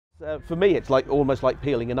For me, it's almost like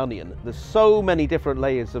peeling an onion. There's so many different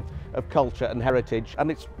layers of culture and heritage,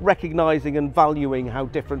 and it's recognising and valuing how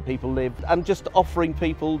different people live and just offering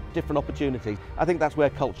people different opportunities. I think that's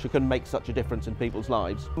where culture can make such a difference in people's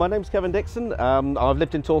lives. My name's Kevin Dixon. I've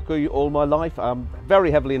lived in Torquay all my life. I'm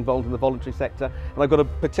very heavily involved in the voluntary sector, and I've got a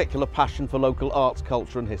particular passion for local arts,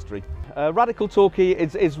 culture and history. Radical Torquay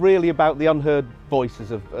is really about the unheard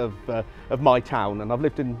voices of my town, and I've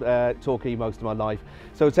lived in Torquay most of my life.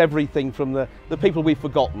 So it's everything from the people we've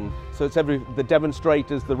forgotten. So it's the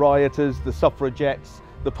demonstrators, the rioters, the suffragettes,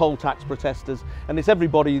 the poll tax protesters, and it's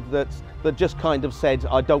everybody that just kind of said,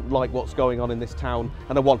 I don't like what's going on in this town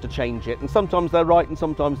and I want to change it. And sometimes they're right and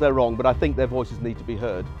sometimes they're wrong, but I think their voices need to be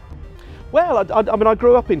heard. Well, I mean, I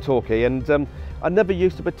grew up in Torquay, and I never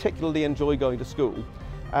used to particularly enjoy going to school.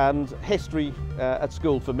 And history at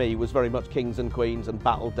school for me was very much kings and queens and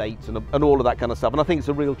battle dates and all of that kind of stuff, and I think it's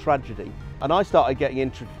a real tragedy. And I started getting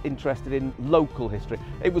interested in local history.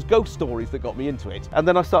 It was ghost stories that got me into it, and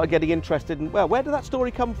then I started getting interested in, well, where did that story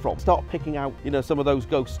come from? Start picking out, you know, some of those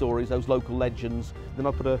ghost stories, those local legends. Then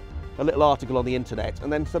I put a little article on the internet,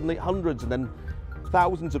 and then suddenly hundreds and then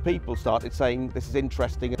thousands of people started saying this is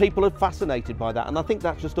interesting. People are fascinated by that, and I think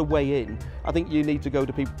that's just a way in. I think you need to go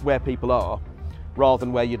to where people are, rather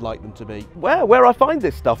than where you'd like them to be. Well, where I find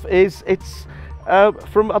this stuff is it's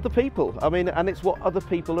from other people. I mean, and it's what other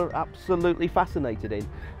people are absolutely fascinated in.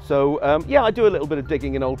 So yeah, I do a little bit of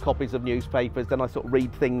digging in old copies of newspapers, then I sort of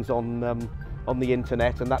read things on the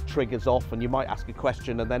internet, and that triggers off, and you might ask a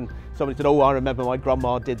question and then somebody said, oh, I remember my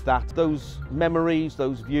grandma did that. Those memories,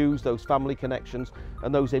 those views, those family connections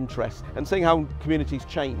and those interests, and seeing how communities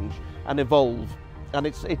change and evolve. And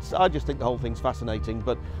I just think the whole thing's fascinating,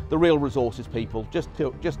 but the real resource is people. Just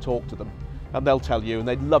talk to them and they'll tell you, and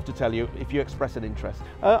they'd love to tell you if you express an interest.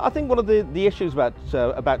 I think one of the issues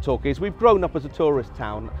about Torquay is we've grown up as a tourist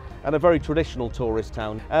town, and a very traditional tourist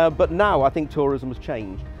town, but now I think tourism has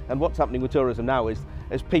changed. And what's happening with tourism now is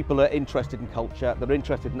people are interested in culture, they're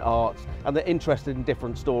interested in arts, and they're interested in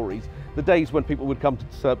different stories. The days when people would come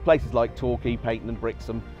to places like Torquay, Payton and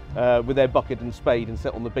Brixham with their bucket and spade and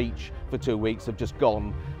sit on the beach for 2 weeks have just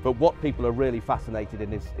gone. But what people are really fascinated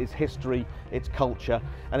in is history, it's culture,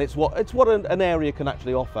 and it's what an area can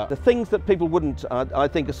actually offer. The things that people wouldn't, I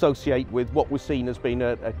think, associate with what was seen as being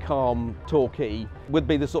a calm Torquay would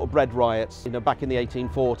be the sort of bread riots, you know, back in the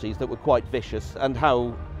 1840s that were quite vicious, and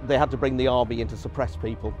how they had to bring the army in to suppress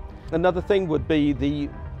people. Another thing would be the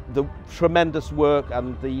tremendous work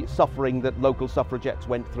and the suffering that local suffragettes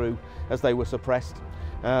went through as they were suppressed.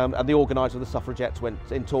 And the organiser of the suffragettes went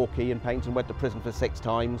in Torquay and Payton, went to prison for 6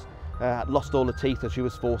 times, lost all her teeth as she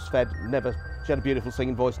was force-fed, she had a beautiful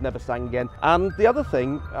singing voice, never sang again. And the other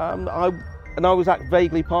thing, I was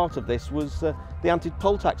vaguely part of this, was the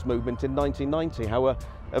anti-poll tax movement in 1990, how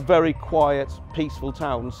a very quiet, peaceful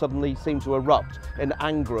town suddenly seemed to erupt in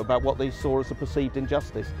anger about what they saw as a perceived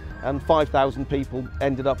injustice. And 5,000 people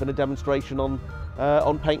ended up in a demonstration on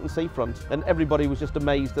Payton seafront, and everybody was just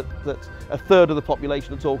amazed that a third of the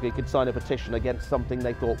population of Torquay could sign a petition against something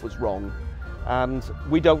they thought was wrong. And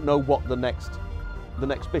we don't know what the next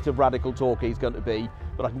bit of Radical Torquay is going to be,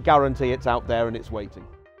 but I can guarantee it's out there and it's waiting.